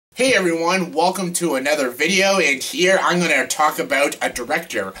Hey everyone, welcome to another video, and here I'm going to talk about a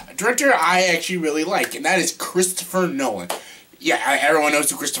director I actually really like, and that is Christopher Nolan. Yeah, everyone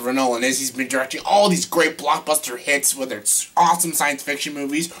knows who Christopher Nolan is. He's been directing all these great blockbuster hits, whether it's awesome science fiction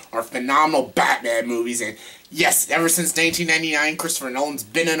movies or phenomenal Batman movies, and yes, ever since 1999, Christopher Nolan's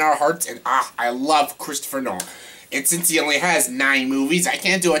been in our hearts, and I love Christopher Nolan. And since he only has 9 movies, I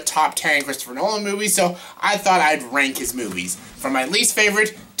can't do a top 10 Christopher Nolan movies, so I thought I'd rank his movies from my least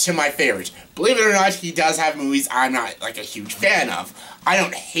favorite to my favorite. Believe it or not, he does have movies I'm not like a huge fan of. I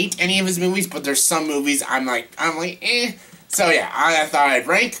don't hate any of his movies, but there's some movies I'm like eh. So yeah, I thought I'd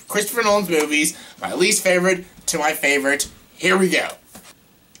rank Christopher Nolan's movies, my least favorite to my favorite. Here we go.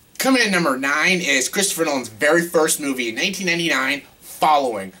 Coming in number 9 is Christopher Nolan's very first movie in 1999,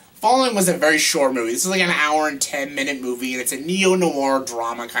 Following. Following was a very short movie. This is like an hour and 10-minute movie, and it's a neo-noir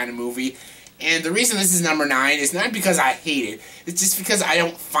drama kind of movie. And the reason this is number 9 is not because I hate it. It's just because I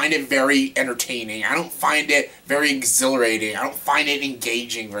don't find it very entertaining. I don't find it very exhilarating. I don't find it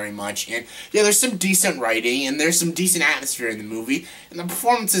engaging very much. And yeah, there's some decent writing, and there's some decent atmosphere in the movie. And the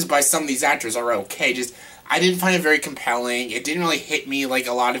performances by some of these actors are okay. Just, I didn't find it very compelling. It didn't really hit me like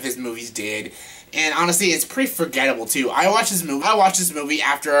a lot of his movies did. And honestly, it's pretty forgettable too. I watched this movie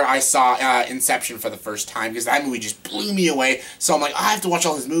after I saw Inception for the first time, because that movie just blew me away. So I'm like, I have to watch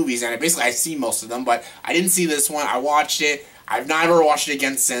all his movies, and I've seen most of them, but I didn't see this one. I watched it. I've never watched it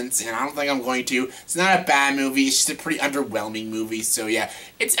again since, and I don't think I'm going to. It's not a bad movie. It's just a pretty underwhelming movie. So yeah,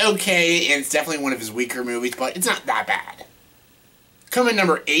 it's okay, and it's definitely one of his weaker movies, but it's not that bad. Coming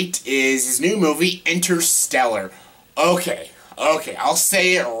number 8 is his new movie, Interstellar. Okay, I'll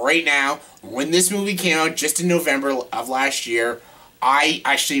say it right now. When this movie came out just in November of last year, I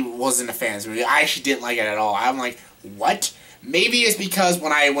actually wasn't a fan of this movie. I actually didn't like it at all. I'm like, what? Maybe it's because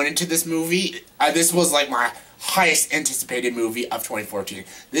when I went into this movie, this was like my highest anticipated movie of 2014.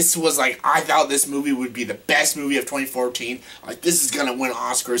 This was like, I thought this movie would be the best movie of 2014. Like, this is gonna win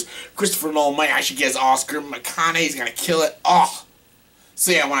Oscars. Christopher Nolan might actually get his Oscar. McConaughey's gonna kill it. Oh!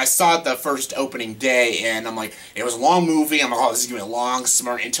 So yeah, when I saw it the first opening day, and I'm like, it was a long movie, I'm like, oh, this is going to be a long,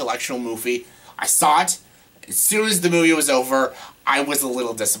 smart, intellectual movie. I saw it. As soon as the movie was over, I was a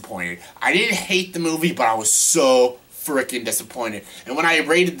little disappointed. I didn't hate the movie, but I was so freaking disappointed. And when I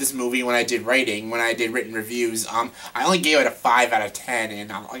rated this movie, when I did written reviews, I only gave it a 5 out of 10,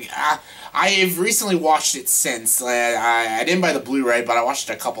 and I'm like, I have recently watched it since. I didn't buy the Blu-ray, but I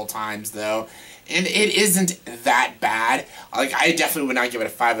watched it a couple times, though. And it isn't that bad. Like, I definitely would not give it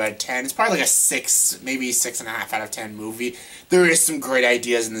a 5 out of 10. It's probably like a 6, maybe 6.5 out of 10 movie. There is some great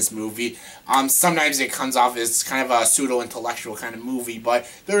ideas in this movie. Sometimes it comes off as kind of a pseudo-intellectual kind of movie, but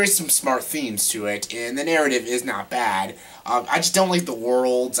there is some smart themes to it, and the narrative is not bad. I just don't like the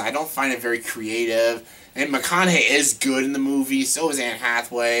worlds. I don't find it very creative. And McConaughey is good in the movie, so is Anne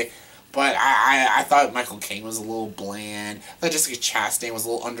Hathaway. But I thought Michael Caine was a little bland. I thought Jessica Chastain was a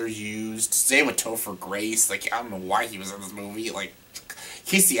little underused. Same with Topher Grace. Like, I don't know why he was in this movie. Like,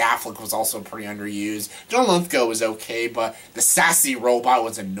 Casey Affleck was also pretty underused. John Lithgow was okay, but the sassy robot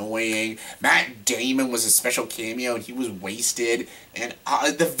was annoying. Matt Damon was a special cameo, and he was wasted. And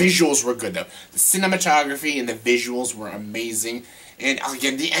the visuals were good, though. The cinematography and the visuals were amazing. And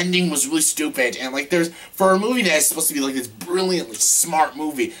again, the ending was really stupid. And like, for a movie that is supposed to be like this brilliantly smart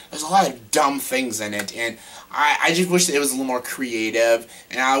movie, there's a lot of dumb things in it. And I just wish that it was a little more creative.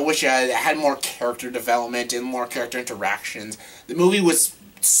 And I wish it had more character development and more character interactions. The movie was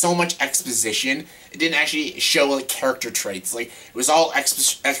so much exposition, it didn't actually show like character traits. Like, it was all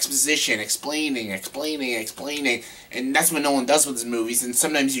exposition, explaining, and that's what Nolan does with his movies, and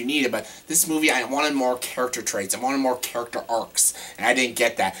sometimes you need it, but this movie, I wanted more character traits, I wanted more character arcs, and I didn't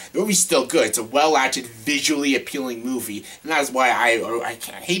get that. The movie's still good. It's a well-acted, visually appealing movie, and that is why I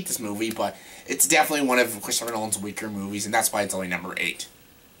can't hate this movie, but it's definitely one of Christopher Nolan's weaker movies, and that's why it's only number 8.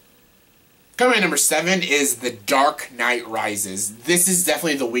 Coming in number 7 is The Dark Knight Rises. This is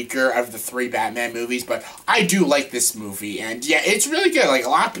definitely the weaker of the 3 Batman movies, but I do like this movie, and yeah, it's really good. Like, a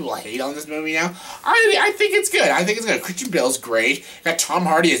lot of people hate on this movie now. I think it's good. I think it's good. Christian Bale's great. Got Tom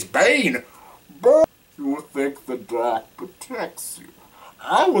Hardy as Bane. But you think the dark protects you.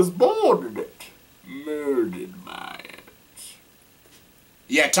 I was born in it. Murdered by it.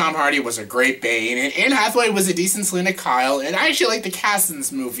 Yeah, Tom Hardy was a great Bane, and Anne Hathaway was a decent Selena Kyle, and I actually like the cast in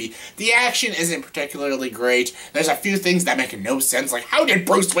this movie. The action isn't particularly great. There's a few things that make no sense, like, how did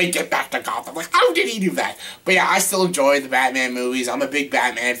Bruce Wayne get back to Gotham? Like, how did he do that? But yeah, I still enjoy the Batman movies. I'm a big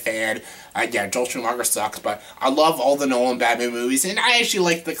Batman fan. Yeah, Joel Schumacher sucks, but I love all the Nolan Batman movies, and I actually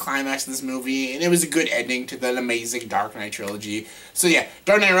like the climax of this movie, and it was a good ending to that amazing Dark Knight trilogy. So yeah,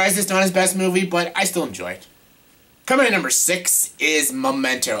 Dark Knight Rises is not his best movie, but I still enjoy it. Coming in number 6 is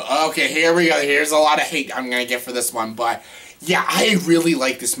Memento. Okay, here we go. Here's a lot of hate I'm gonna get for this one, but yeah, I really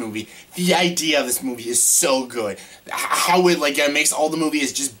like this movie. The idea of this movie is so good. How it makes all the movie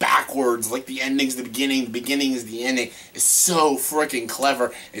is just backwards, like the ending's the beginning is the ending. It's so freaking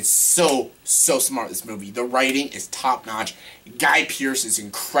clever. It's so smart, this movie. The writing is top notch. Guy Pearce is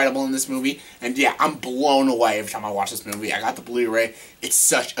incredible in this movie, and yeah, I'm blown away every time I watch this movie. I got the Blu-ray. It's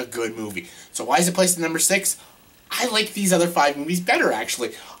such a good movie. So why is it placed at number 6? I like these other 5 movies better,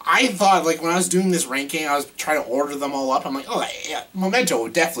 actually. I thought, like, when I was doing this ranking, I was trying to order them all up. I'm like, oh, yeah, Memento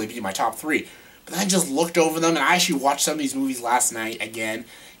would definitely be my top 3. But then I just looked over them, and I actually watched some of these movies last night again.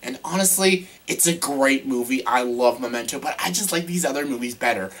 And honestly, it's a great movie. I love Memento, but I just like these other movies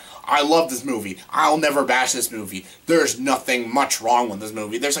better. I love this movie. I'll never bash this movie. There's nothing much wrong with this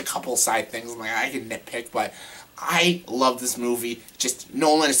movie. There's a couple side things like I can nitpick, but I love this movie. Just,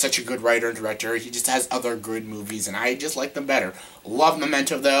 Nolan is such a good writer and director. He just has other good movies, and I just like them better. Love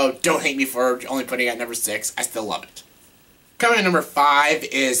Memento, though. Don't hate me for only putting it at number 6. I still love it. Coming in number 5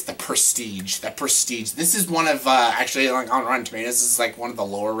 is The Prestige. The Prestige. This is one of, actually, like, on Rotten Tomatoes, this is, like, one of the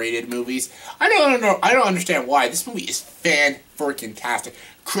lower-rated movies. I don't understand why. This movie is fan-freaking-tastic.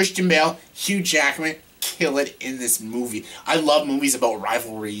 Christian Bale, Hugh Jackman, kill it in this movie. I love movies about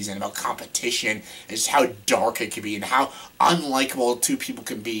rivalries and about competition and just how dark it can be and how unlikable two people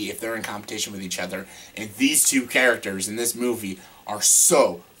can be if they're in competition with each other. And these two characters in this movie are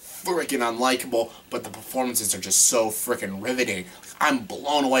so freaking unlikable, but the performances are just so freaking riveting. I'm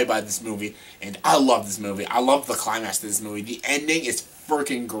blown away by this movie, and I love this movie. I love the climax of this movie. The ending is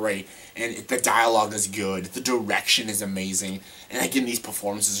freaking great, and the dialogue is good. The direction is amazing, and again, these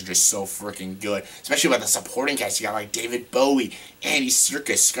performances are just so freaking good. Especially by the supporting cast. You got like David Bowie, Andy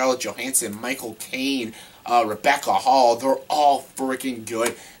Serkis, Scarlett Johansson, Michael Caine, Rebecca Hall. They're all freaking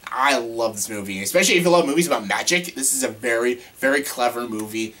good. I love this movie, especially if you love movies about magic. This is a very, very clever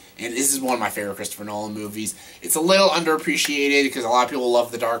movie, and this is one of my favorite Christopher Nolan movies. It's a little underappreciated because a lot of people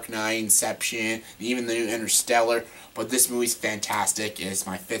love The Dark Knight, Inception, and even the new Interstellar, but this movie's fantastic, and it's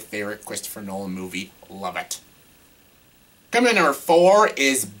my 5th favorite Christopher Nolan movie. Love it. Coming in number 4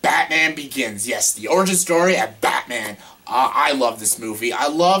 is Batman Begins. Yes, the origin story of Batman. I love this movie. I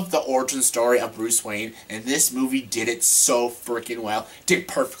love the origin story of Bruce Wayne, and this movie did it so freaking well. Did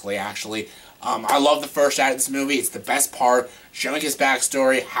perfectly, actually. I love the first act of this movie. It's the best part, showing his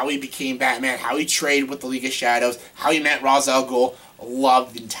backstory, how he became Batman, how he traded with the League of Shadows, how he met Ra's al Ghul.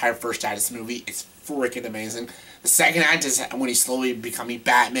 Love the entire first act of this movie. It's freaking amazing. The second act is when he's slowly becoming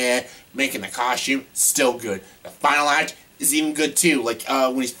Batman, making the costume. Still good. The final act is even good too, like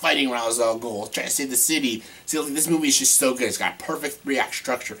when he's fighting Ra's al Ghul, trying to save the city. See, like, this movie is just so good. It's got a perfect 3-act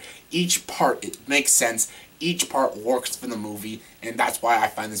structure. Each part, it makes sense. Each part works for the movie, and that's why I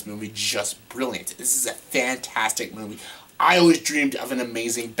find this movie just brilliant. This is a fantastic movie. I always dreamed of an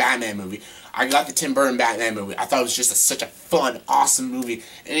amazing Batman movie. I got the Tim Burton Batman movie. I thought it was just such a fun, awesome movie.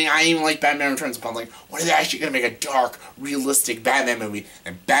 And I even like Batman Returns, but I'm like, when are they actually going to make a dark, realistic Batman movie?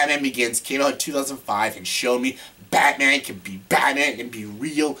 And Batman Begins came out in 2005 and showed me Batman can be Batman and be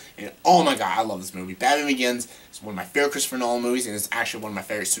real. And oh my god, I love this movie. Batman Begins is one of my favorite Christopher Nolan movies, and it's actually one of my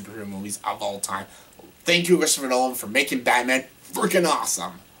favorite superhero movies of all time. Thank you, Christopher Nolan, for making Batman freaking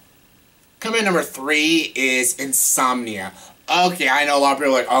awesome. Coming in number 3 is Insomnia. Okay, I know a lot of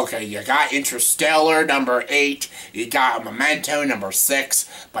people are like, okay, you got Interstellar, number 8, you got Memento, number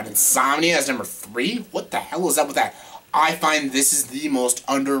 6, but Insomnia is number 3? What the hell is up with that? I find this is the most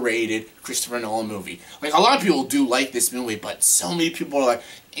underrated Christopher Nolan movie. Like, a lot of people do like this movie, but so many people are like,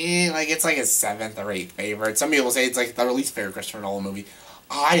 like, it's like a 7th or 8th favorite. Some people say it's like their least favorite Christopher Nolan movie.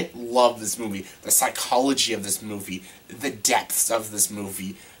 I love this movie. The psychology of this movie, the depths of this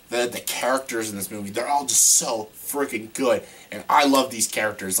movie, the characters in this movie, they're all just so freaking good. And I love these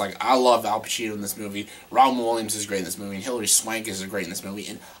characters. Like, I love Al Pacino in this movie. Robin Williams is great in this movie. And Hilary Swank is great in this movie.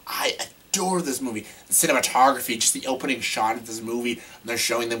 And I adore this movie. The cinematography, just the opening shot of this movie, they're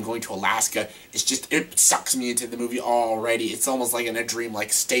showing them going to Alaska. It's just, it sucks me into the movie already. It's almost like in a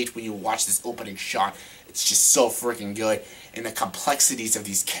dreamlike state when you watch this opening shot. It's just so freaking good. And the complexities of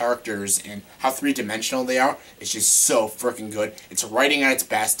these characters and how three-dimensional they are, it's just so freaking good. It's writing at its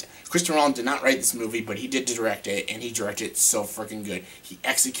best. Christopher Nolan did not write this movie, but he did direct it, and he directed it so freaking good. He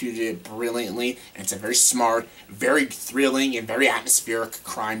executed it brilliantly, and it's a very smart, very thrilling, and very atmospheric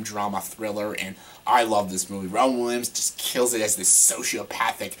crime drama thriller, and I love this movie. Robin Williams just kills it as this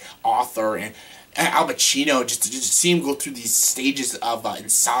sociopathic author, and Al Pacino, just to see him go through these stages of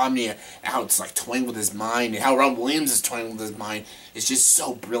insomnia, and how it's like toying with his mind, and how Robin Williams is toying with his mind, is just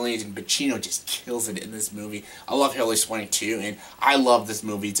so brilliant, and Pacino just kills it in this movie. I love Hilary Swank too, and I love this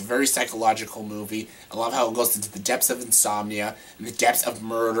movie. It's a very psychological movie. I love how it goes into the depths of insomnia, and the depths of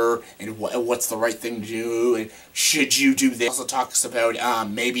murder, and what's the right thing to do, and should you do this. It also talks about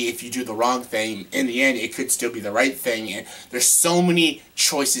maybe if you do the wrong thing, in the end it could still be the right thing, and there's so many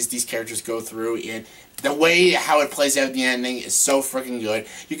choices these characters go through, and the way how it plays out in the ending is so freaking good.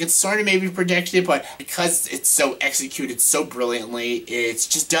 You can sort of maybe predict it, but because it's so executed so brilliantly, it's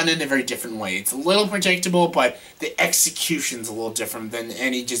just done in a very different way. It's a little predictable, but the execution's a little different than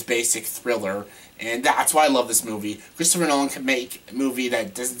any just basic thriller, and that's why I love this movie. Christopher Nolan can make a movie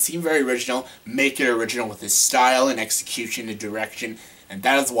that doesn't seem very original, make it original with his style and execution and direction. And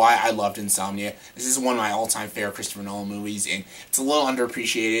that is why I loved Insomnia. This is one of my all-time favorite Christopher Nolan movies, and it's a little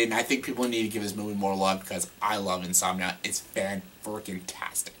underappreciated, and I think people need to give this movie more love because I love Insomnia. It's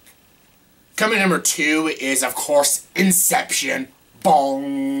fan-freaking-tastic. Coming number 2 is, of course, Inception.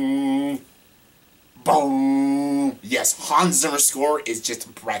 Boom! Boom! Yes, Hans Zimmer's score is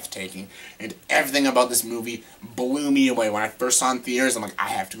just breathtaking, and everything about this movie blew me away. When I first saw it in theaters, I'm like, I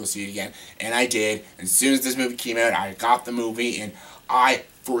have to go see it again, and I did. And as soon as this movie came out, I got the movie, and I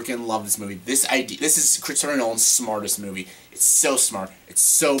freaking love this movie. This is Christopher Nolan's smartest movie. It's so smart. It's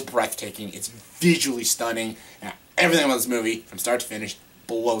so breathtaking. It's visually stunning. And everything about this movie, from start to finish,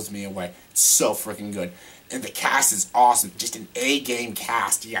 blows me away. It's so freaking good. And the cast is awesome. Just an A-game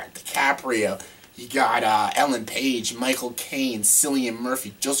cast. You got DiCaprio. You got Ellen Page, Michael Caine, Cillian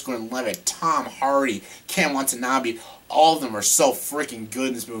Murphy, Joseph Gordon-Levitt, Tom Hardy, Cam Watanabe. All of them are so freaking good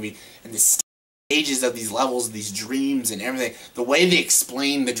in this movie. And the stages of these levels, these dreams and everything, the way they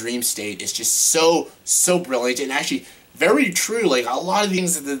explain the dream state is just so brilliant, and actually very true. Like, a lot of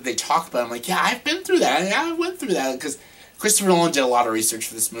things that they talk about, I'm like, yeah, I've been through that. I went through that, because Christopher Nolan did a lot of research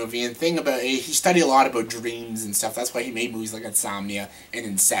for this movie, and he studied a lot about dreams and stuff. That's why he made movies like Insomnia and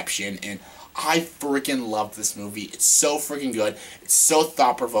Inception, and I freaking love this movie. It's so freaking good. It's so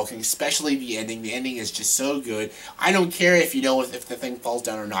thought-provoking, especially the ending. The ending is just so good. I don't care if you know if the thing falls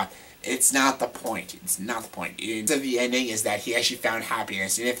down or not. It's not the point. It's not the point. The ending is that he actually found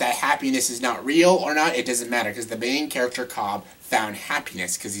happiness. And if that happiness is not real or not, it doesn't matter. Because the main character, Cobb, found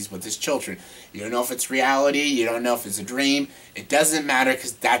happiness because he's with his children. You don't know if it's reality. You don't know if it's a dream. It doesn't matter,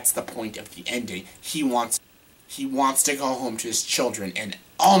 because that's the point of the ending. He wants to go home to his children. And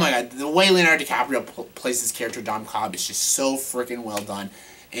oh my god, the way Leonardo DiCaprio plays his character, Dom Cobb, is just so freaking well done.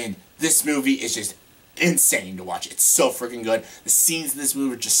 And this movie is just insane to watch. It's so freaking good. The scenes in this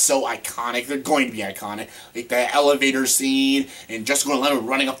movie are just so iconic. They're going to be iconic. Like the elevator scene, and Joseph Gordon-Levitt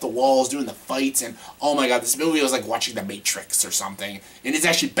running up the walls, doing the fights, and oh my god, this movie was like watching The Matrix or something. And it's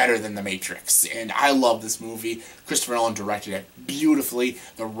actually better than The Matrix. And I love this movie. Christopher Nolan directed it beautifully.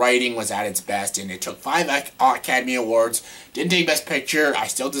 The writing was at its best, and it took 5 Academy Awards. Didn't take Best Picture. I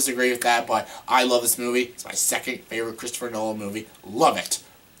still disagree with that, but I love this movie. It's my second favorite Christopher Nolan movie. Love it.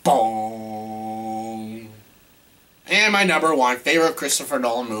 Boom. And my number 1 favorite Christopher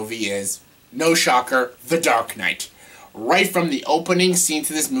Nolan movie is, no shocker, The Dark Knight. Right from the opening scene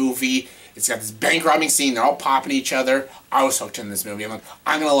to this movie, it's got this bank robbing scene, they're all popping each other. I was hooked in this movie. I'm like,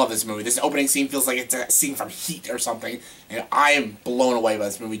 I'm gonna love this movie. This opening scene feels like it's a scene from Heat or something, and I am blown away by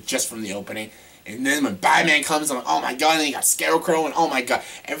this movie just from the opening. And then when Batman comes, I'm like, oh my god, and then you got Scarecrow, and oh my god,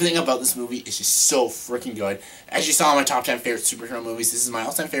 everything about this movie is just so freaking good. As you saw in my top 10 favorite superhero movies, this is my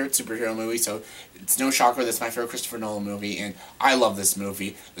all-time favorite superhero movie, so it's no shocker that's my favorite Christopher Nolan movie, and I love this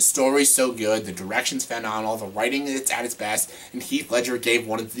movie. The story's so good, the direction's phenomenal, the writing is at its best, and Heath Ledger gave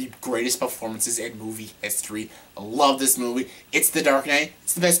one of the greatest performances in movie history. I love this movie. It's The Dark Knight.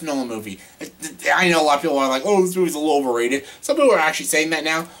 It's the best Nolan movie. I know a lot of people are like, oh, this movie's a little overrated. Some people are actually saying that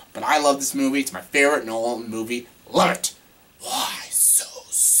now, but I love this movie. It's my favorite Nolan movie. Love it. Why so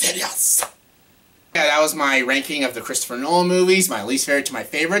serious? Yeah, that was my ranking of the Christopher Nolan movies, my least favorite to my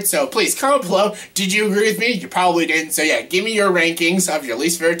favorite. So please comment below. Did you agree with me? You probably didn't. So yeah, give me your rankings of your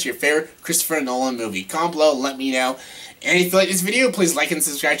least favorite to your favorite Christopher Nolan movie. Comment below, let me know. And if you like this video, please like and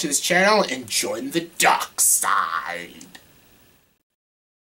subscribe to this channel and join the dark side.